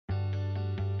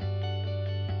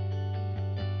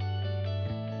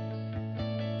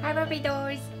Hi Barbie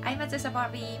dolls! I'm Azusa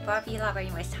Barbie, Barbie lover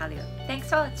in West Hollywood. Thanks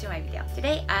for watching my video.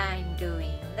 Today I'm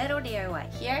doing little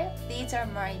DIY. Here, these are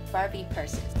my Barbie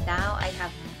purses. Now I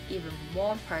have even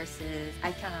more purses.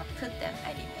 I cannot put them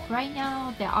anymore. Right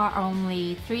now, there are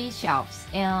only 3 shelves,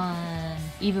 and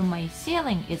even my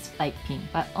ceiling is light pink,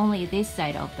 but only this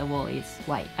side of the wall is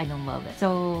white. I don't love it.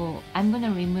 So I'm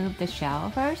gonna remove the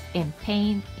shelf first and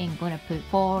paint, and gonna put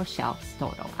 4 shelves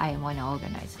total. I wanna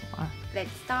organize more.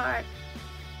 Let's start.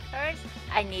 First,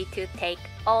 I need to take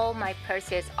all my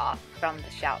purses off from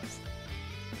the shelves.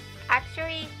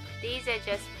 Actually, these are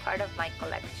just part of my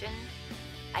collection.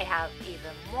 I have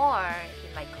even more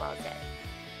in my closet.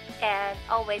 And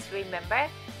always remember,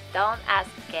 don't ask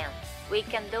Ken. We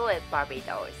can do it, Barbie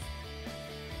dolls.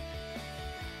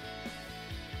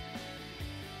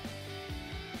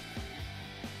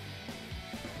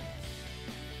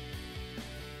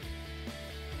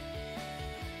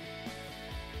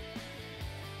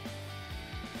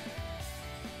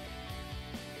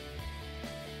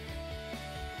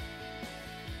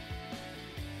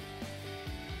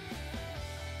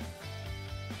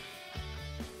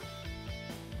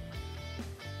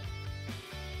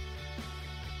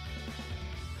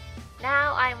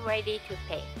 Now I'm ready to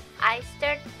paint. I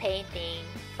start painting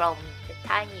from the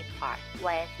tiny part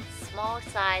with small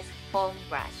size foam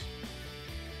brush.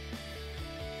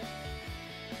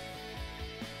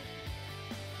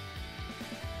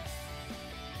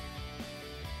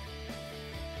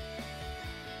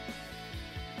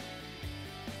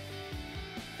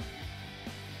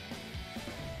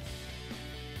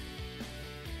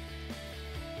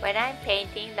 When I'm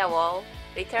painting the wall,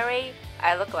 literally,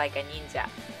 I look like a ninja.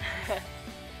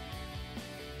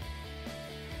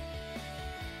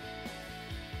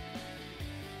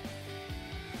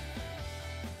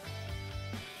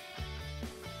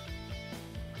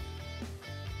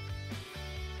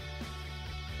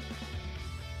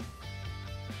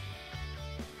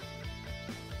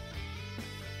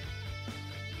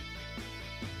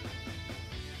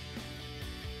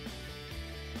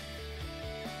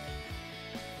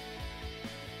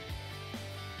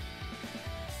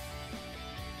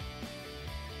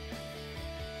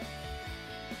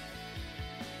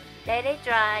 Let it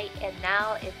dry, and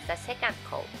now it's the second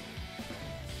coat.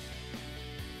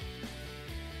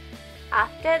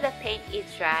 After the paint is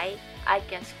dry, I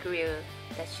can screw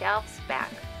the shelves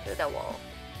back to the wall.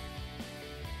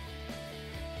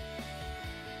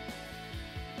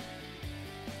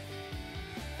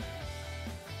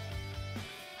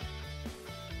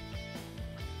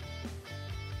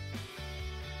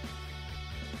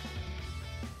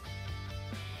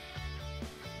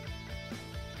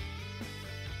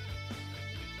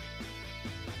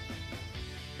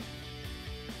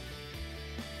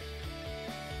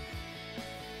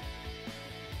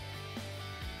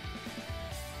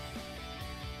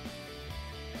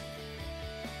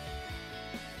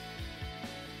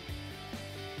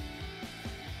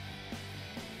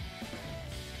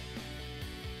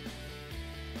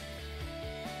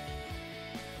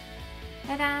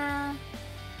 Ta-da!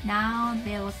 Now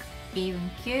they look even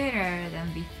cuter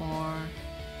than before.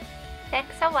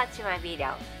 Thanks for watching my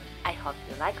video. I hope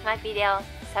you like my video,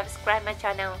 subscribe my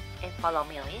channel, and follow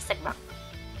me on Instagram.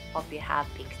 Hope you have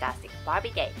a fantastic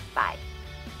Barbie day. Bye!